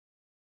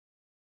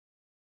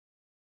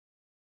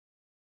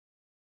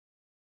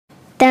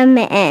The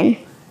Mitten,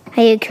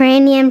 a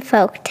Ukrainian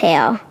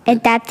folktale,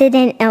 adapted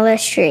and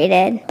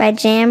illustrated by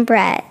Jan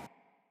Brett.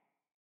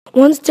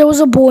 Once there was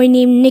a boy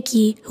named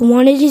Nicky who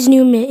wanted his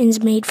new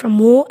mittens made from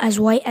wool as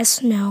white as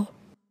snow.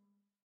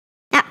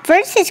 At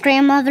first, his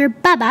grandmother,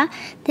 Baba,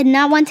 did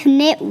not want to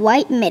knit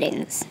white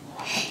mittens.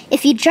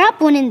 If you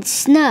drop one in the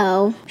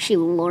snow, she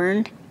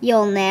learned,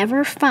 you'll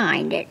never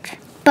find it.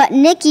 But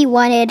Nicky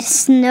wanted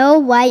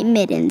snow-white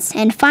mittens,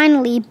 and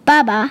finally,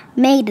 Baba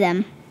made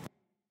them.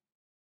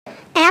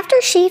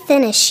 After she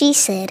finished, she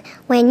said,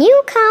 "When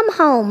you come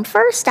home,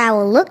 first I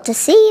will look to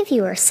see if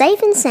you are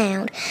safe and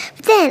sound.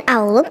 Then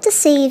I will look to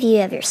see if you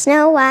have your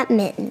snow-white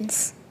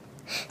mittens."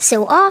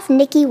 So off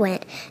Nicky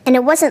went, and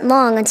it wasn't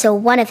long until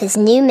one of his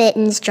new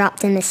mittens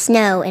dropped in the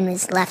snow and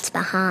was left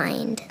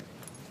behind.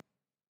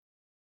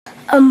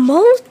 A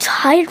mole,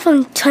 tired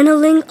from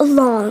tunneling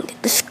along,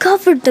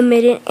 discovered the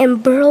mitten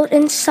and burrowed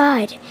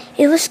inside.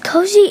 It was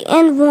cozy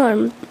and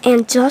warm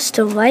and just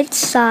the right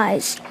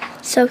size,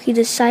 so he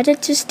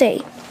decided to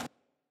stay.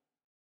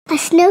 A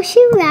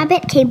snowshoe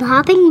rabbit came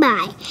hopping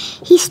by.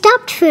 He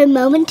stopped for a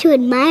moment to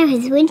admire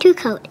his winter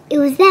coat. It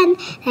was then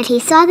that he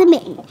saw the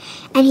mitten,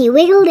 and he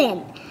wiggled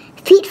in.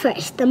 Feet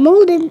first, the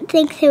mole didn't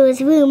think there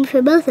was room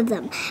for both of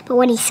them, but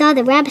when he saw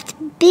the rabbit's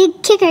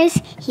big kickers,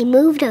 he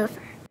moved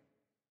over.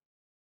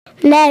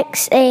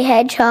 Next, a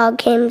hedgehog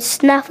came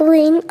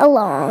snuffling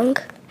along.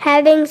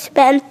 Having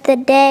spent the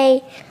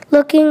day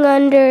looking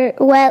under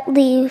wet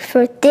leaves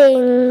for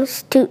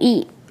things to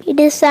eat, he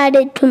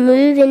decided to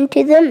move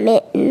into the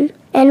mitten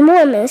and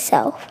warm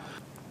himself.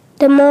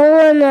 The mole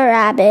and the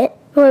rabbit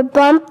were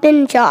bumped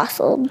and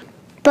jostled,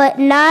 but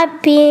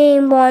not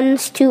being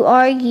ones to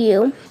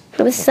argue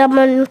with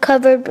someone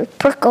covered with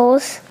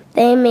prickles,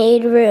 they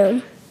made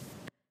room.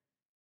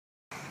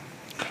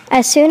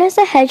 As soon as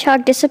the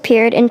hedgehog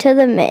disappeared into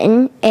the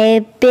mitten,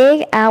 a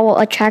big owl,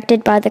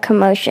 attracted by the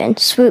commotion,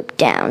 swooped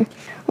down.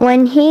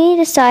 When he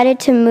decided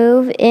to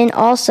move in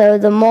also,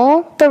 the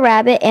mole, the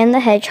rabbit, and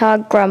the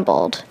hedgehog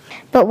grumbled.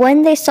 But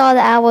when they saw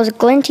the owl's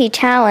glinty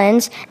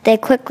talons, they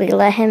quickly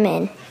let him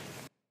in.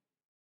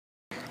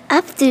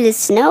 Up through the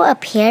snow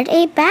appeared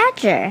a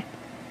badger.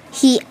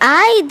 He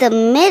eyed the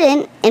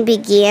mitten and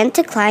began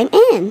to climb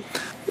in.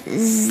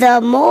 The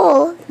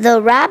mole,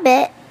 the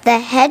rabbit, the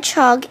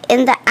hedgehog,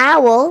 and the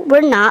owl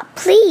were not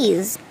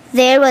pleased.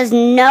 There was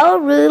no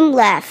room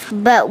left,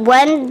 but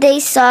when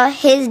they saw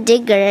his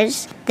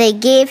diggers, they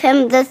gave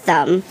him the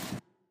thumb.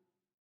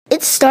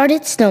 It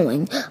started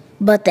snowing,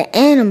 but the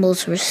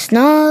animals were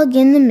snug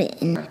in the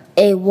mitten.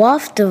 A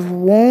waft of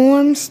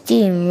warm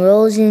steam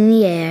rose in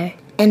the air,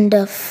 and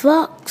a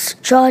fox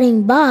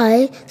trotting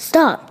by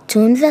stopped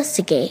to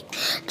investigate.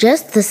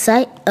 Just the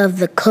sight of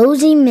the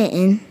cozy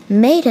mitten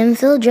made him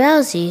feel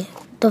drowsy.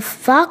 The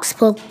fox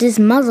poked his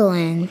muzzle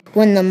in.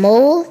 When the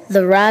mole,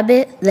 the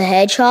rabbit, the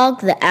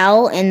hedgehog, the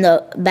owl, and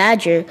the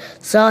badger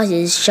saw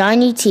his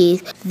shiny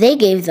teeth, they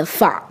gave the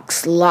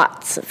fox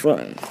lots of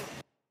room.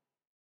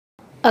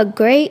 A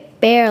great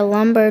bear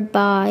lumbered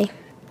by.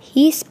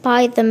 He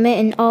spied the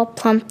mitten all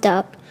plumped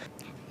up.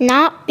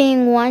 Not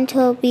being one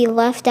to be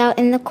left out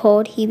in the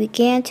cold, he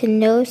began to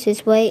nose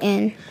his way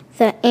in.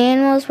 The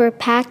animals were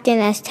packed in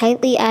as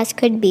tightly as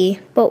could be,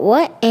 but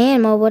what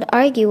animal would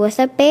argue with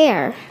a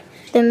bear?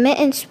 The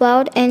mitten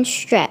swelled and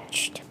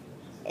stretched.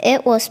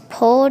 It was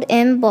pulled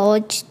and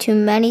bulged to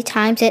many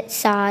times its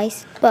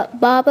size, but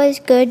Baba's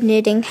good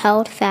knitting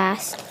held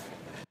fast.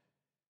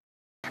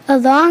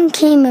 Along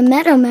came a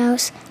meadow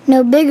mouse,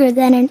 no bigger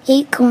than an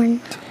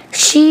acorn.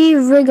 She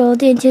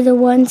wriggled into the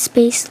one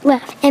space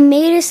left and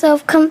made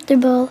herself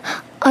comfortable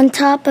on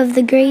top of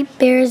the great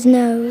bear's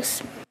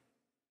nose.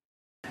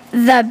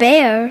 The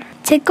bear,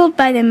 tickled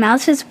by the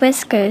mouse's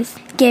whiskers,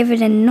 gave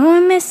an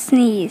enormous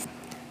sneeze.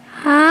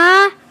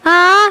 "Ah!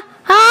 Ah!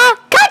 Ah!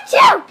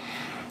 Catch!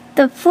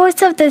 The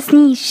force of the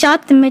sneeze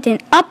shot the mitten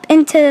up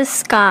into the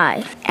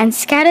sky and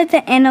scattered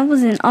the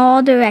animals in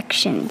all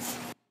directions.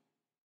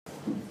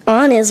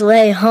 On his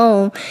way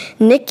home,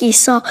 Nicky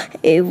saw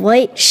a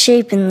white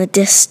shape in the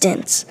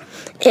distance.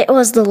 It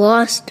was the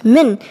lost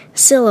mitten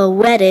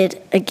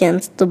silhouetted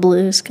against the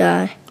blue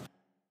sky.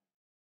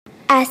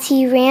 As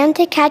he ran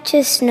to catch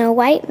his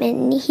snow-white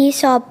mitten, he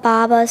saw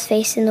Baba's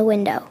face in the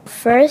window.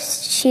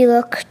 First, she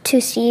looked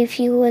to see if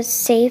he was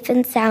safe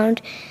and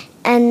sound,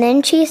 and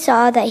then she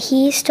saw that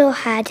he still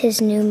had his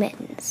new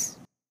mittens.